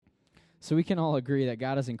So we can all agree that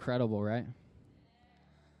God is incredible, right?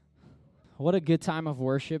 What a good time of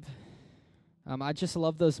worship. I just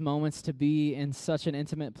love those moments to be in such an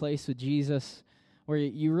intimate place with Jesus where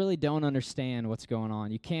you really don't understand what's going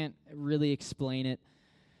on. You can't really explain it.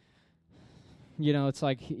 You know, it's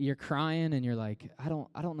like you're crying and you're like, I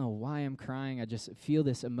don't know why I'm crying. I just feel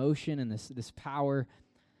this emotion and this power.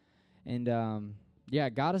 And yeah,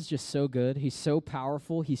 God is just so good. He's so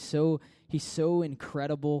powerful. He's so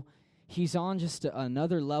incredible. He's on just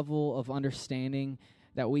another level of understanding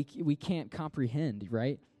that we can't comprehend,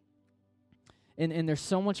 right? And there's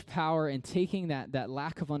so much power in taking that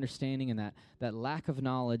lack of understanding and that lack of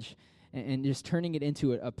knowledge and just turning it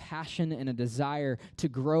into a passion and a desire to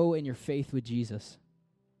grow in your faith with Jesus.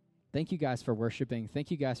 Thank you guys for worshiping.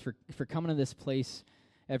 Thank you guys for coming to this place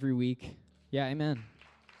every week. Yeah, amen.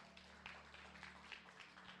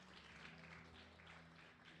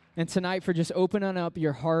 And tonight for just opening up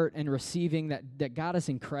your heart and receiving that God is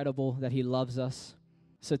incredible, that He loves us.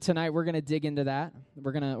 So tonight we're going to dig into that.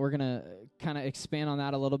 We're going to kind of expand on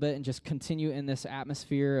that a little bit and just continue in this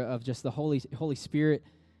atmosphere of just the Holy Spirit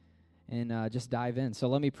and just dive in. So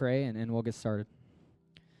let me pray and we'll get started.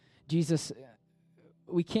 Jesus,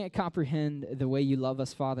 we can't comprehend the way you love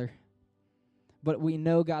us, Father. But we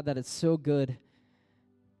know, God, that it's so good.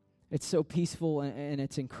 It's so peaceful and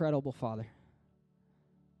it's incredible, Father.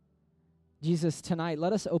 Jesus, tonight,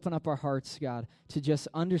 let us open up our hearts, God, to just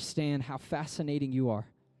understand how fascinating you are.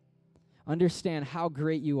 Understand how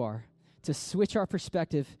great you are. To switch our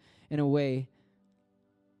perspective in a way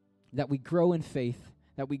that we grow in faith,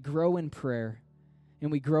 that we grow in prayer,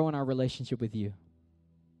 and we grow in our relationship with you.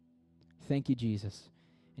 Thank you, Jesus.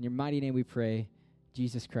 In your mighty name we pray,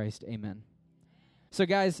 Jesus Christ, amen. So,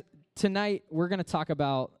 guys, tonight we're going to talk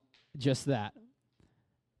about just that.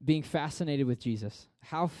 Being fascinated with Jesus.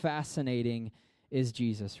 How fascinating is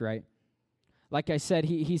Jesus, right? Like I said,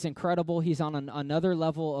 he's incredible. He's on another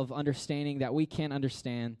level of understanding that we can't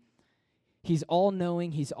understand. He's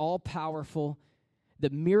all-knowing. He's all-powerful. The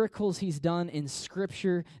miracles he's done in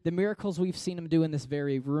Scripture, the miracles we've seen him do in this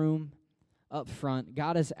very room up front,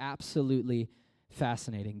 God is absolutely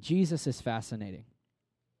fascinating. Jesus is fascinating.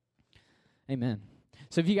 Amen.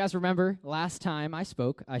 So if you guys remember, last time I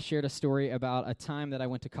spoke, I shared a story about a time that I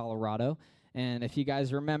went to Colorado. And if you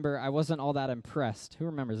guys remember, I wasn't all that impressed. Who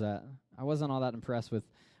remembers that? I wasn't all that impressed with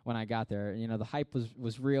when I got there. You know, the hype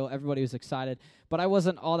was real. Everybody was excited. But I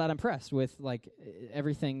wasn't all that impressed with, like,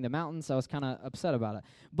 everything, the mountains. I was kind of upset about it.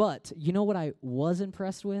 But you know what I was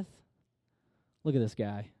impressed with? Look at this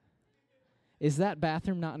guy. Is that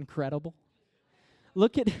bathroom not incredible?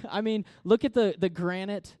 Look at the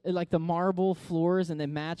granite, like the marble floors and the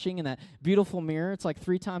matching and that beautiful mirror. It's like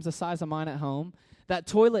 3 times the size of mine at home. That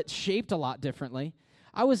toilet shaped a lot differently.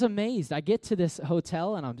 I was amazed. I get to this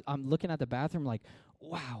hotel and I'm looking at the bathroom like,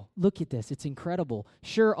 wow, look at this. It's incredible.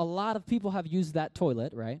 Sure, a lot of people have used that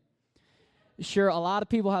toilet, right? Sure, a lot of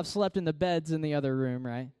people have slept in the beds in the other room,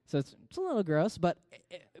 right? So it's a little gross, but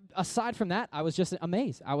aside from that, I was just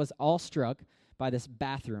amazed. I was awestruck by this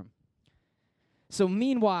bathroom. So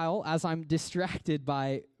meanwhile, as I'm distracted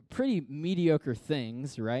by pretty mediocre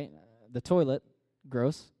things, right? The toilet,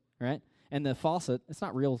 gross, right? And the faucet, it's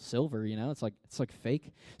not real silver, you know? It's like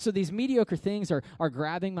fake. So these mediocre things are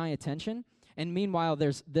grabbing my attention, and meanwhile,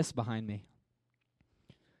 there's this behind me.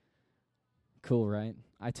 Cool, right?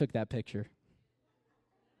 I took that picture.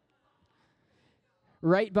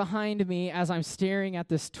 Right behind me, as I'm staring at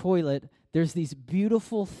this toilet, there's these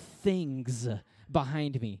beautiful things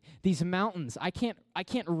behind me. These mountains. I can't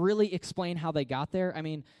really explain how they got there. I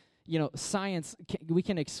mean, you know, science, we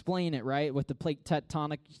can explain it, right, with the plate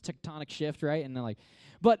tectonic shift, right? And they're like,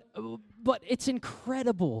 but it's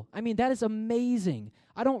incredible. I mean, that is amazing.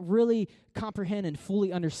 I don't really comprehend and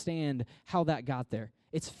fully understand how that got there.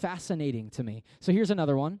 It's fascinating to me. So here's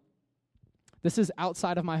another one. This is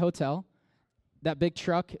outside of my hotel. That big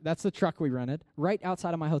truck, that's the truck we rented, right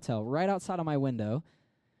outside of my hotel, right outside of my window.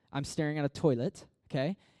 I'm staring at a toilet,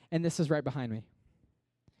 okay? And this is right behind me.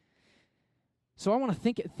 So I want to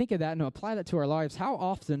think of that and apply that to our lives. How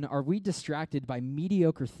often are we distracted by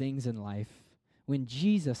mediocre things in life when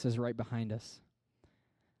Jesus is right behind us?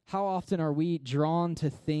 How often are we drawn to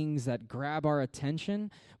things that grab our attention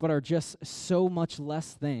but are just so much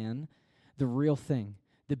less than the real thing,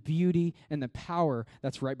 the beauty and the power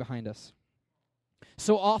that's right behind us?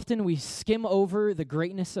 So often we skim over the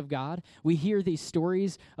greatness of God. We hear these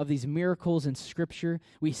stories of these miracles in Scripture.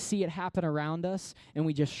 We see it happen around us, and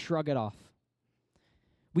we just shrug it off.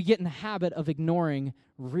 We get in the habit of ignoring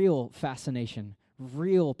real fascination,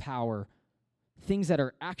 real power, things that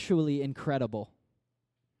are actually incredible.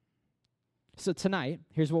 So tonight,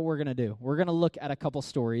 here's what we're going to do. We're going to look at a couple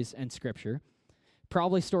stories in Scripture,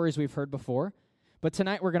 probably stories we've heard before, but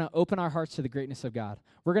tonight we're going to open our hearts to the greatness of God.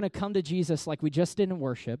 We're going to come to Jesus like we just did in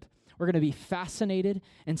worship. We're going to be fascinated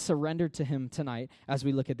and surrendered to him tonight as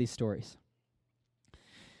we look at these stories.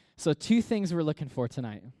 So 2 things we're looking for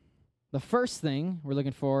tonight. The first thing we're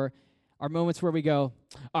looking for are moments where we go,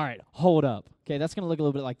 all right, hold up. Okay, that's going to look a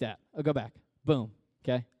little bit like that. I'll go back. Boom.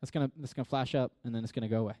 Okay, that's going to flash up, and then it's going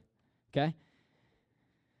to go away. Okay?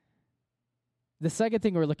 The second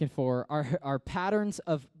thing we're looking for are patterns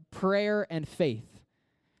of prayer and faith.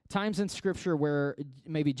 Times in Scripture where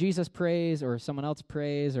maybe Jesus prays or someone else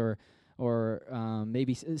prays or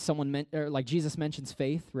maybe someone like Jesus mentions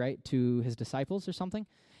faith, right, to his disciples or something.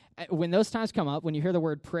 When those times come up, when you hear the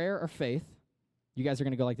word prayer or faith, you guys are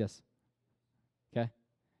going to go like this. Okay?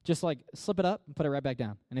 Just like slip it up and put it right back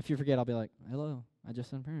down. And if you forget, I'll be like, hello, I just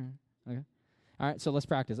said prayer. Okay? All right, so let's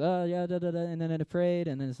practice. Oh, yeah, and then I prayed,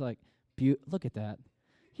 and then it's like, look at that.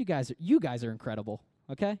 You guys are incredible,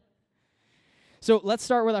 okay? So let's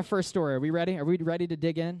start with our first story. Are we ready? Are we ready to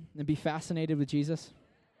dig in and be fascinated with Jesus?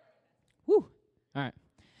 Woo! All right.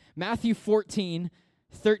 Matthew 14,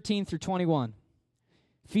 13 through 21.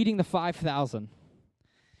 Feeding the 5,000.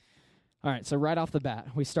 All right, so right off the bat,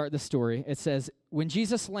 we start the story. It says, when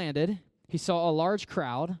Jesus landed, he saw a large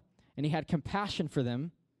crowd, and he had compassion for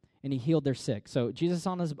them, and he healed their sick. So Jesus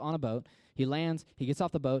on a boat. He lands, he gets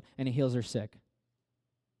off the boat, and he heals their sick.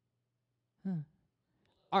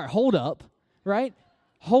 All right, hold up, right?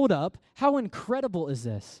 Hold up. How incredible is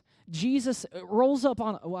this? Jesus rolls up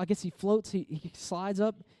I guess he floats, he slides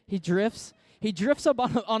up, he drifts. He drifts up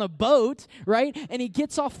on a boat, right? And he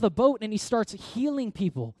gets off the boat, and he starts healing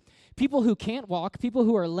people. People who can't walk, people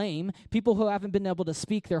who are lame, people who haven't been able to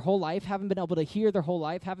speak their whole life, haven't been able to hear their whole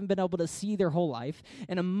life, haven't been able to see their whole life.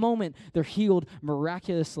 In a moment, they're healed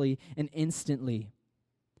miraculously and instantly.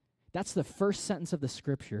 That's the first sentence of the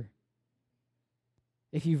Scripture.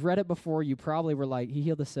 If you've read it before, you probably were like, he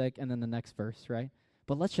healed the sick, and then the next verse, right?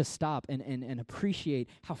 But let's just stop and appreciate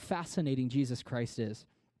how fascinating Jesus Christ is.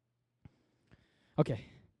 Okay,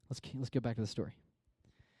 let's go back to the story.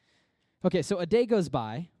 Okay, so a day goes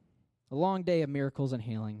by. A long day of miracles and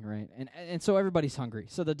healing, right? And so everybody's hungry.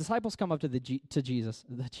 So the disciples come up to Jesus.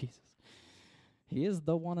 He is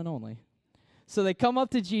the one and only. So they come up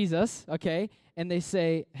to Jesus, okay, and they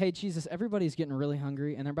say, hey, Jesus, everybody's getting really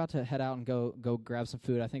hungry, and they're about to head out and go grab some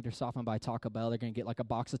food. I think they're stopping by Taco Bell. They're going to get like a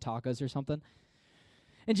box of tacos or something.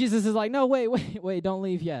 And Jesus is like, no, wait, don't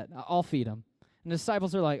leave yet. I'll feed them. And the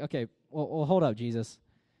disciples are like, okay, well hold up, Jesus.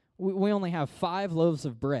 We only have 5 loaves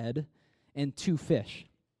of bread and 2 fish.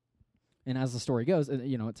 And as the story goes,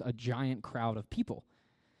 it's a giant crowd of people.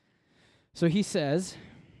 So he says,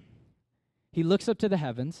 he looks up to the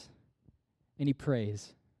heavens, and he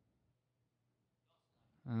prays.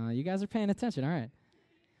 You guys are paying attention, all right.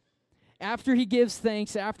 After he gives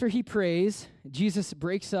thanks, after he prays, Jesus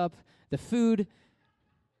breaks up the food.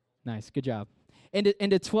 Nice, good job.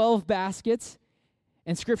 Into 12 baskets,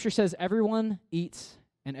 and Scripture says everyone eats,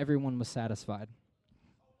 and everyone was satisfied.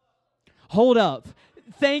 Hold up.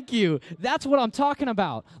 Thank you. That's what I'm talking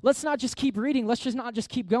about. Let's not just keep reading. Let's just not just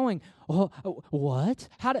keep going. What?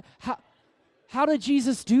 How did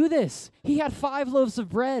Jesus do this? He had 5 loaves of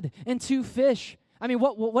bread and 2 fish. I mean,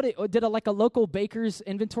 what did a local baker's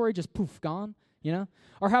inventory just poof gone? You know?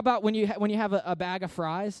 Or how about when you have a bag of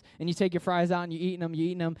fries and you take your fries out and you're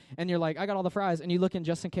eating them, and you're like, I got all the fries, and you look in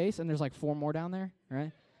just in case, and there's like 4 more down there,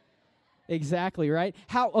 right? Exactly, right?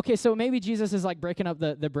 Okay, so maybe Jesus is like breaking up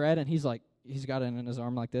the bread, and he's got it in his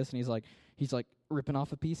arm like this, and he's like ripping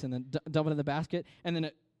off a piece and then dumping it in the basket, and then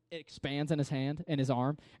it expands in his hand, in his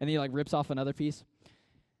arm, and then he like rips off another piece.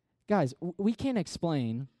 Guys, we can't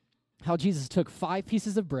explain how Jesus took 5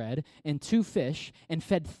 pieces of bread and 2 fish and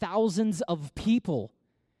fed thousands of people.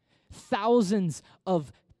 Thousands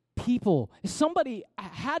of people. Somebody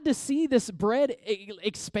had to see this bread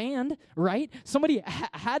expand, right? Somebody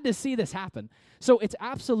had to see this happen. So it's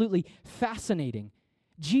absolutely fascinating.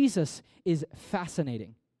 Jesus is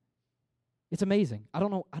fascinating. It's amazing. I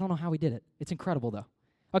don't know how he did it. It's incredible, though.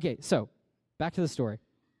 Okay, so back to the story.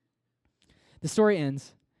 The story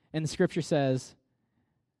ends, and the Scripture says,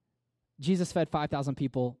 Jesus fed 5,000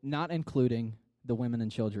 people, not including the women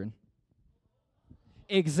and children.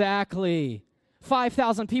 Exactly.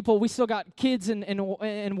 5,000 people, we still got kids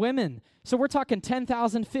and women. So we're talking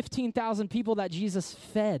 10,000, 15,000 people that Jesus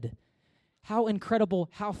fed. How incredible,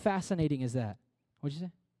 how fascinating is that? What'd you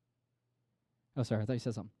say? Oh, sorry, I thought you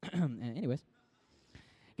said something. Anyways.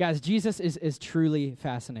 Guys, Jesus is truly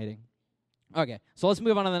fascinating. Okay, so let's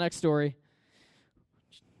move on to the next story.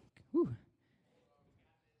 Whew.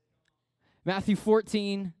 Matthew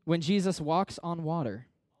 14, when Jesus walks on water.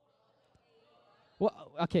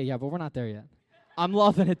 Well, okay, yeah, but we're not there yet. I'm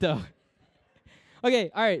loving it, though.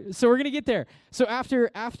 Okay, all right, so we're going to get there. So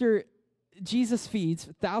after Jesus feeds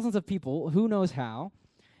thousands of people, who knows how,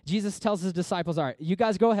 Jesus tells his disciples, all right, you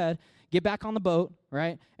guys go ahead, get back on the boat,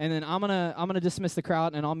 right? And then I'm gonna dismiss the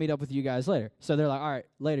crowd, and I'll meet up with you guys later. So they're like, all right,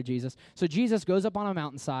 later, Jesus. So Jesus goes up on a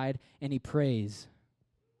mountainside, and he prays.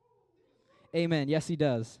 Amen. Yes, he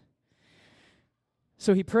does.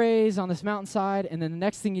 So he prays on this mountainside, and then the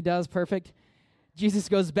next thing he does, perfect, Jesus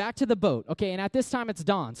goes back to the boat. Okay, and at this time it's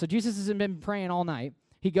dawn. So Jesus hasn't been praying all night.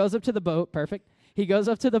 He goes up to the boat, perfect. He goes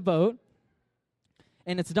up to the boat,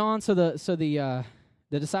 and it's dawn, so the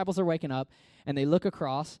disciples are waking up, and they look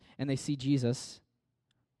across, and they see Jesus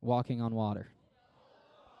walking on water.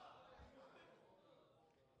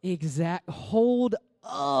 Hold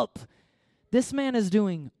up. This man is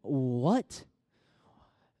doing what?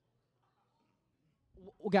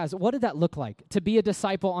 Well, guys, what did that look like? To be a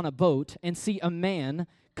disciple on a boat and see a man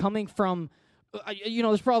coming from,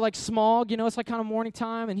 there's probably like smog, it's like kind of morning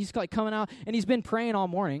time, and he's like coming out, and he's been praying all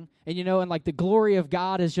morning, and and like the glory of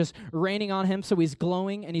God is just raining on him, so he's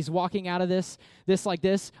glowing, and he's walking out of this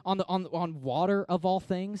on water of all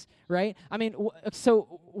things, right? I mean,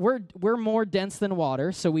 so we're more dense than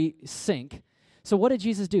water, so we sink. So what did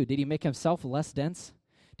Jesus do? Did he make himself less dense?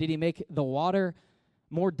 Did he make the water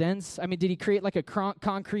more dense? I mean, did he create like a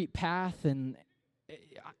concrete path? And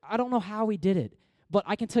I don't know how he did it, but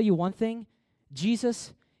I can tell you one thing.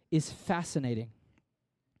 Jesus is fascinating.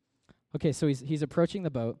 Okay, so he's approaching the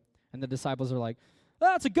boat, and the disciples are like,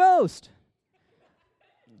 "Oh, it's a ghost!"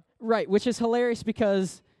 Right, which is hilarious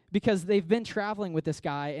because they've been traveling with this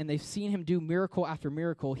guy, and they've seen him do miracle after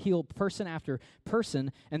miracle, heal person after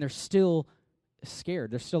person, and they're still scared.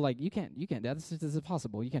 They're still like, "You can't do that. This is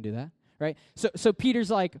impossible. You can't do that." Right? So Peter's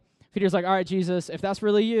like, "All right, Jesus, if that's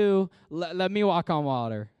really you, let me walk on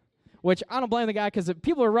water." Which I don't blame the guy, because if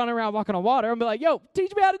people are running around walking on water, I'm be like, "Yo,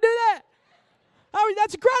 teach me how to do that.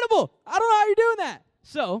 That's incredible. I don't know how you're doing that."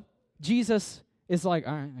 So Jesus is like,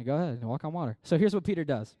 "All right, go ahead and walk on water." So here's what Peter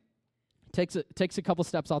does. Takes a couple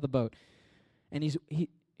steps off the boat, and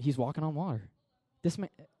he's walking on water. This man,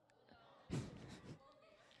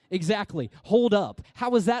 exactly. Hold up.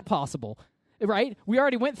 How is that possible? Right? We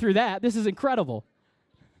already went through that. This is incredible.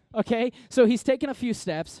 Okay, so he's taken a few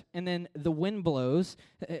steps, and then the wind blows,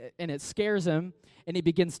 and it scares him, and he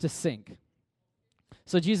begins to sink.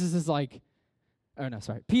 So Jesus is like,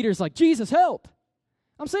 Peter's like, "Jesus, help!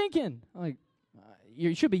 I'm sinking." I'm like,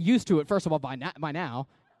 you should be used to it, first of all, by now,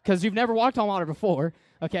 because you've never walked on water before,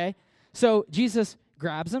 okay? So Jesus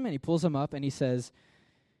grabs him, and he pulls him up, and he says,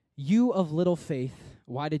 "You of little faith,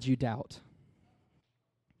 why did you doubt?"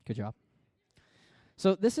 Good job.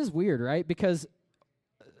 So this is weird, right? Because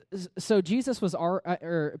Jesus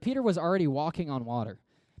Peter was already walking on water.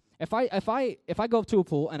 If I go up to a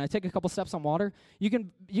pool and I take a couple steps on water, you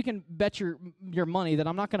can bet your money that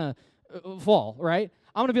I'm not gonna fall, right?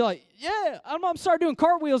 I'm gonna be like, yeah, I'm gonna start doing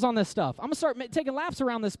cartwheels on this stuff. I'm gonna start taking laps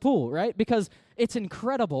around this pool, right? Because it's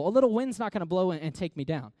incredible. A little wind's not gonna blow and take me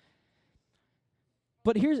down.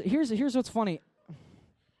 But here's what's funny.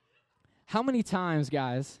 How many times,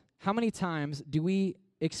 guys? How many times do we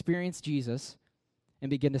experience Jesus and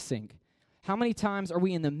begin to sink? How many times are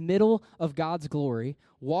we in the middle of God's glory,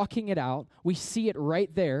 walking it out, we see it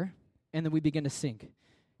right there, and then we begin to sink?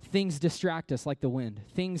 Things distract us like the wind.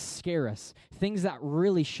 Things scare us. Things that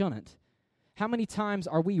really shouldn't. How many times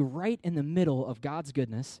are we right in the middle of God's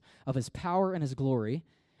goodness, of his power and his glory,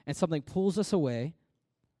 and something pulls us away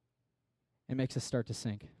and makes us start to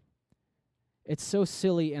sink? It's so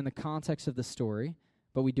silly in the context of the story,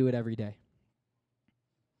 but we do it every day.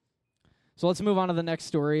 So let's move on to the next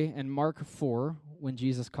story in Mark 4, when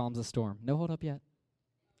Jesus calms a storm. No hold up yet.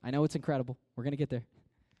 I know it's incredible. We're going to get there.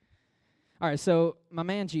 All right, so my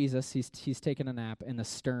man Jesus, he's taking a nap in the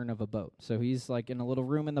stern of a boat. So he's like in a little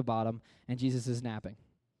room in the bottom, and Jesus is napping.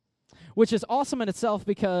 Which is awesome in itself,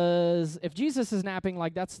 because if Jesus is napping,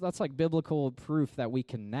 like that's like biblical proof that we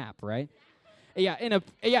can nap, right? Yeah,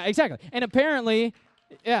 exactly. And apparently,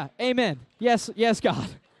 yeah, amen. Yes, God.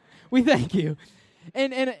 We thank you.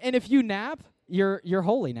 And if you nap, you're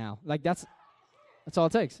holy now. Like that's all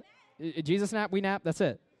it takes. Jesus nap, we nap, that's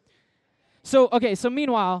it. So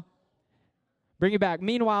meanwhile, bring it back.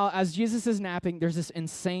 Meanwhile, as Jesus is napping, there's this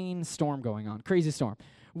insane storm going on, crazy storm.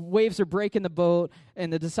 Waves are breaking the boat,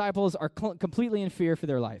 and the disciples are completely in fear for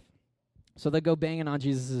their life. So they go banging on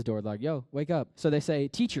Jesus' door, like, "Yo, wake up." So they say,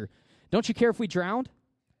 "Teacher, don't you care if we drowned?"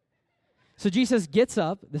 So Jesus gets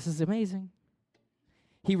up. This is amazing.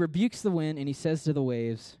 He rebukes the wind, and he says to the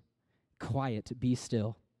waves, "Quiet, be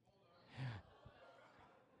still."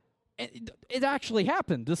 It actually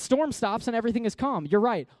happened. The storm stops and everything is calm. You're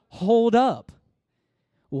right. Hold up.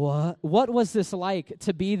 What was this like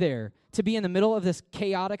to be there, to be in the middle of this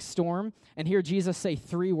chaotic storm and hear Jesus say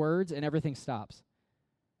 3 words and everything stops?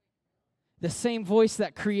 The same voice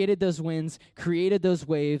that created those winds, created those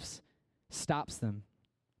waves, stops them.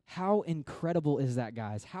 How incredible is that,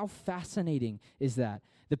 guys? How fascinating is that?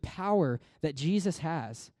 The power that Jesus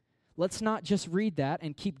has. Let's not just read that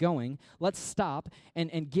and keep going. Let's stop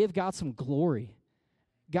and give God some glory.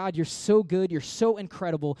 God, you're so good. You're so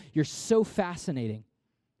incredible. You're so fascinating.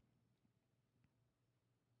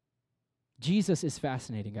 Jesus is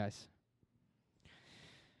fascinating, guys.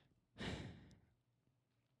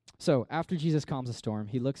 So after Jesus calms the storm,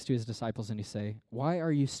 he looks to his disciples and he say, "Why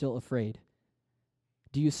are you still afraid?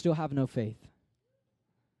 Do you still have no faith?"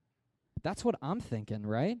 That's what I'm thinking,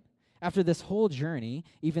 right? After this whole journey,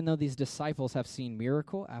 even though these disciples have seen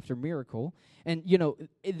miracle after miracle, and,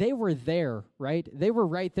 they were there, right? They were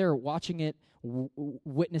right there watching it,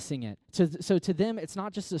 witnessing it. So to them, it's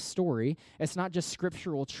not just a story. It's not just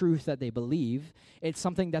scriptural truth that they believe. It's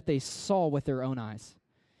something that they saw with their own eyes.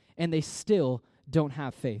 And they still don't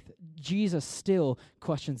have faith. Jesus still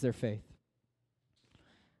questions their faith.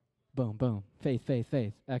 Boom, boom. Faith, faith,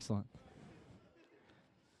 faith. Excellent.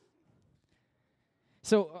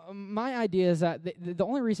 So my idea is that the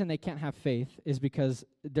only reason they can't have faith is because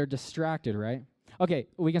they're distracted, right? Okay,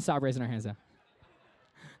 we can stop raising our hands now.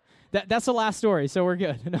 That's the last story, so we're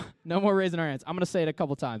good. No more raising our hands. I'm going to say it a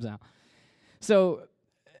couple times now. So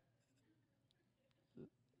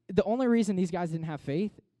the only reason these guys didn't have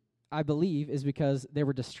faith, I believe, is because they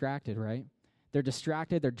were distracted, right? They're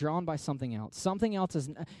distracted. They're drawn by something else. Something else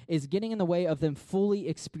is getting in the way of them fully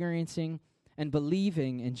experiencing and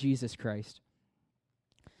believing in Jesus Christ.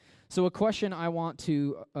 So a question I want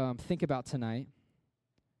to think about tonight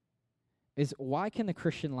is, why can the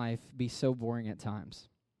Christian life be so boring at times?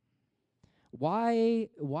 Why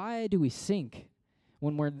do we sink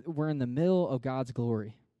when we're in the middle of God's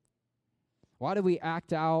glory? Why do we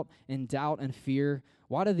act out in doubt and fear?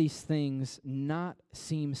 Why do these things not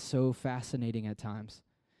seem so fascinating at times?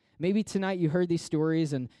 Maybe tonight you heard these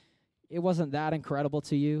stories and it wasn't that incredible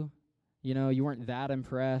to you. You weren't that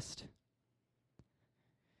impressed.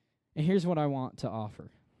 And here's what I want to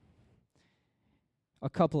offer. A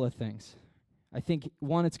couple of things. I think,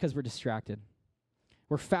 one, it's because we're distracted.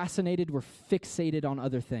 We're fascinated, we're fixated on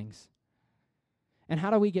other things. And how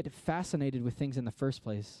do we get fascinated with things in the first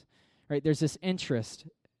place? Right? There's this interest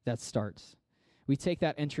that starts. We take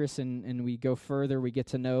that interest and we go further, we get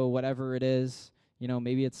to know whatever it is.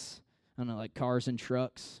 Maybe it's, I don't know, like cars and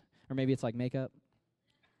trucks, or maybe it's like makeup.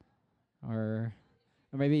 Or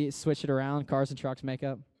maybe switch it around, cars and trucks,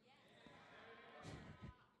 makeup.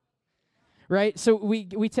 Right? So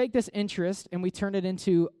we take this interest and we turn it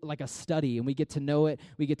into like a study, and we get to know it,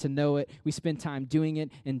 we spend time doing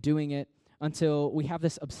it until we have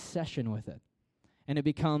this obsession with it. And it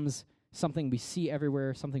becomes something we see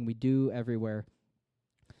everywhere, something we do everywhere.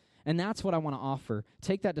 And that's what I want to offer.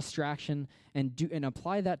 Take that distraction and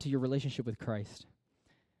apply that to your relationship with Christ.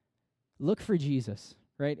 Look for Jesus,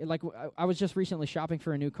 right? Like I was just recently shopping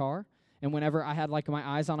for a new car, and whenever I had like my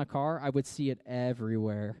eyes on a car, I would see it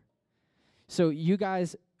everywhere. So you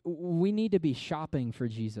guys, we need to be shopping for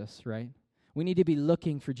Jesus, right? We need to be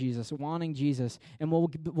looking for Jesus, wanting Jesus, and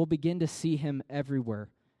we'll begin to see him everywhere.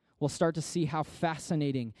 We'll start to see how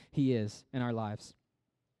fascinating he is in our lives.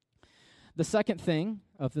 The second thing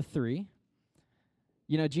of the 3,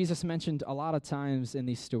 Jesus mentioned a lot of times in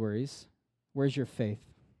these stories, where's your faith?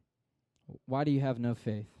 Why do you have no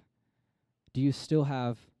faith? Do you still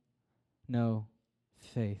have no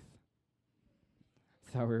faith?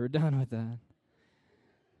 Thought we were done with that.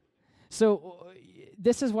 So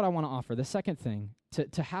this is what I want to offer. The second thing,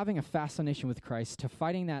 to having a fascination with Christ, to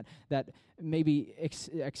fighting that maybe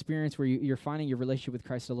experience where you're finding your relationship with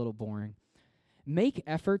Christ a little boring. Make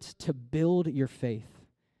efforts to build your faith.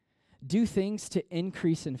 Do things to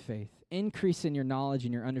increase in faith, increase in your knowledge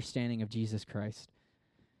and your understanding of Jesus Christ.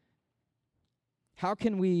 How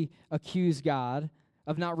can we accuse God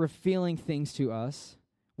of not revealing things to us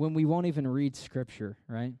when we won't even read Scripture,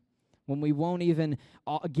 right? When we won't even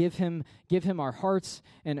give him our hearts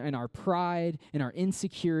and our pride and our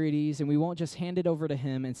insecurities, and we won't just hand it over to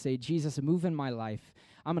him and say, Jesus, move in my life.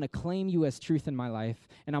 I'm going to claim you as truth in my life,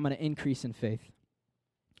 and I'm going to increase in faith.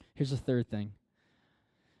 Here's the third thing.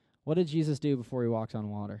 What did Jesus do before he walked on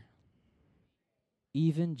water?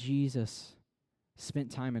 Even Jesus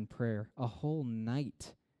spent time in prayer, a whole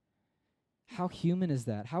night. How human is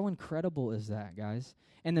that? How incredible is that, guys?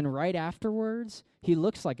 And then right afterwards, he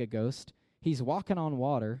looks like a ghost. He's walking on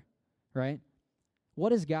water, right?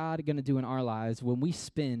 what is God going to do in our lives when we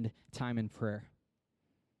spend time in prayer?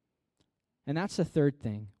 And that's the third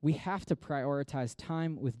thing. We have to prioritize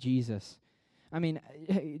time with Jesus. I mean,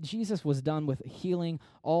 Jesus was done with healing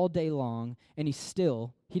all day long, and he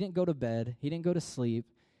didn't go to bed, he didn't go to sleep.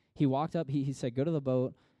 He walked up, he said, go to the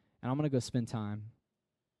boat, and I'm going to go spend time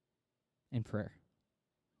in prayer.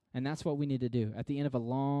 And that's what we need to do at the end of a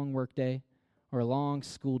long work day or a long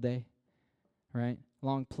school day, right?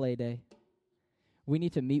 Long play day. We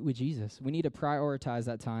need to meet with Jesus. We need to prioritize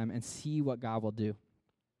that time and see what God will do.